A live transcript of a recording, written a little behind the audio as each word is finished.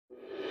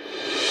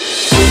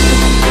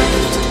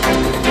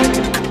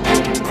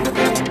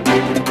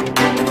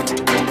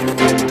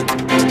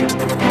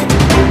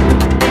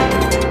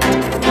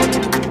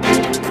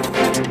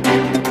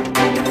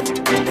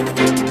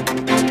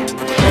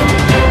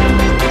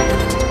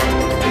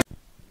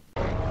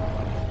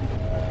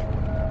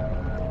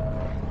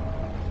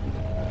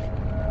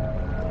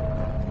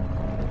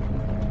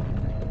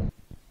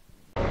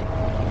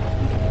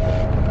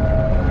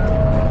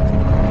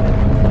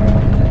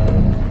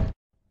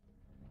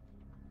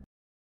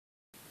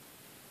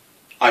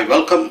I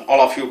welcome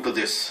all of you to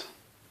this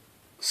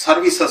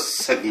services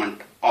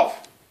segment of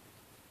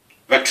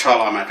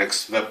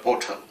Vectrala-Matrix web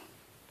portal.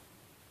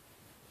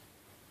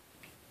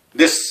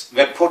 This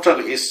web portal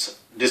is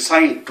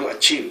designed to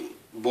achieve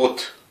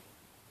both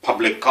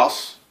public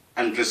cause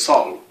and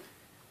resolve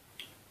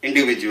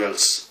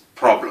individuals'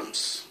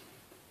 problems.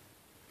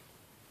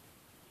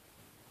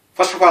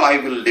 First of all, I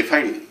will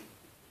define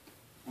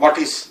what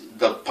is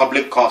the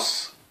public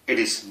cause it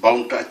is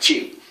bound to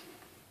achieve.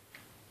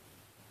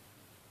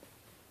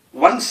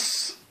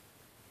 Once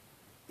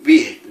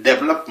we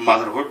develop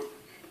motherhood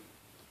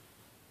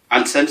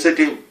and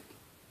sensitive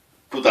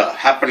to the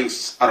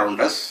happenings around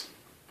us,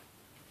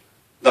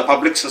 the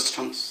public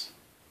systems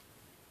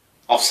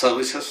of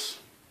services,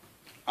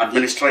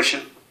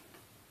 administration,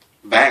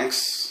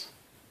 banks,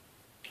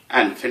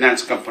 and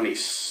finance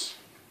companies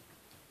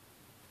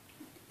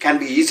can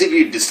be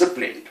easily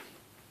disciplined.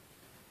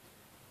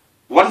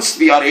 Once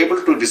we are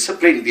able to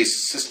discipline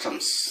these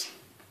systems,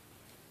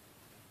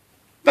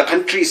 the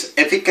country's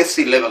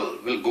efficacy level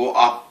will go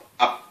up,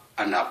 up,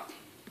 and up.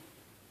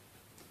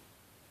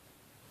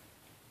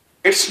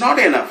 It's not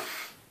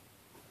enough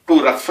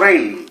to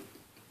refrain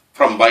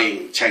from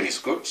buying Chinese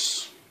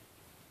goods.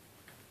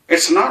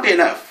 It's not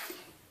enough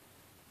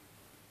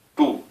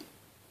to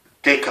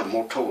take a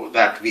motto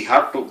that we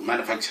have to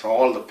manufacture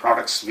all the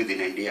products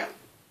within India.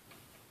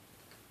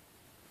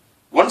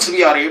 Once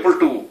we are able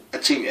to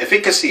achieve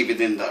efficacy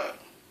within the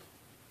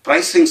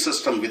pricing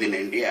system within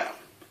India,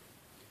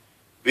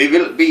 we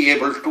will be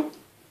able to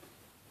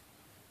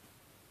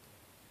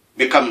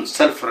become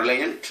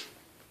self-reliant.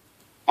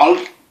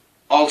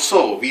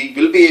 Also, we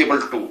will be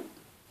able to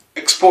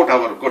export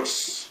our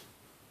goods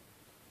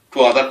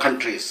to other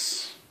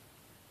countries.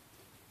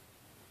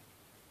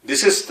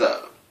 This is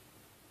the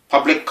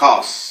public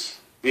cause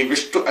we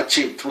wish to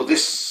achieve through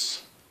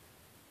this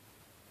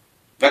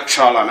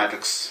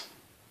Vectrala-Matrix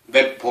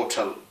web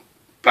portal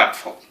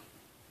platform.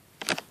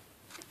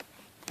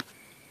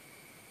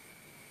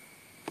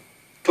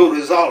 To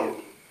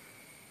resolve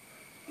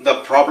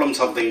the problems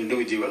of the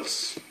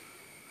individuals,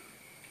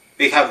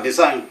 we have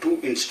designed two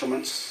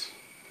instruments.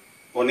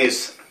 One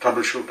is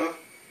Troubleshooter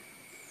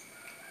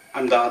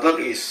and the other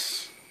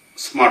is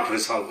Smart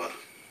Resolver.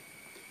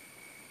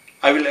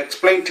 I will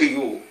explain to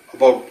you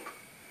about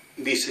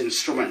these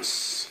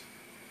instruments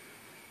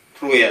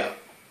through a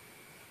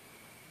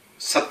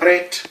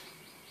separate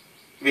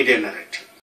video narrative.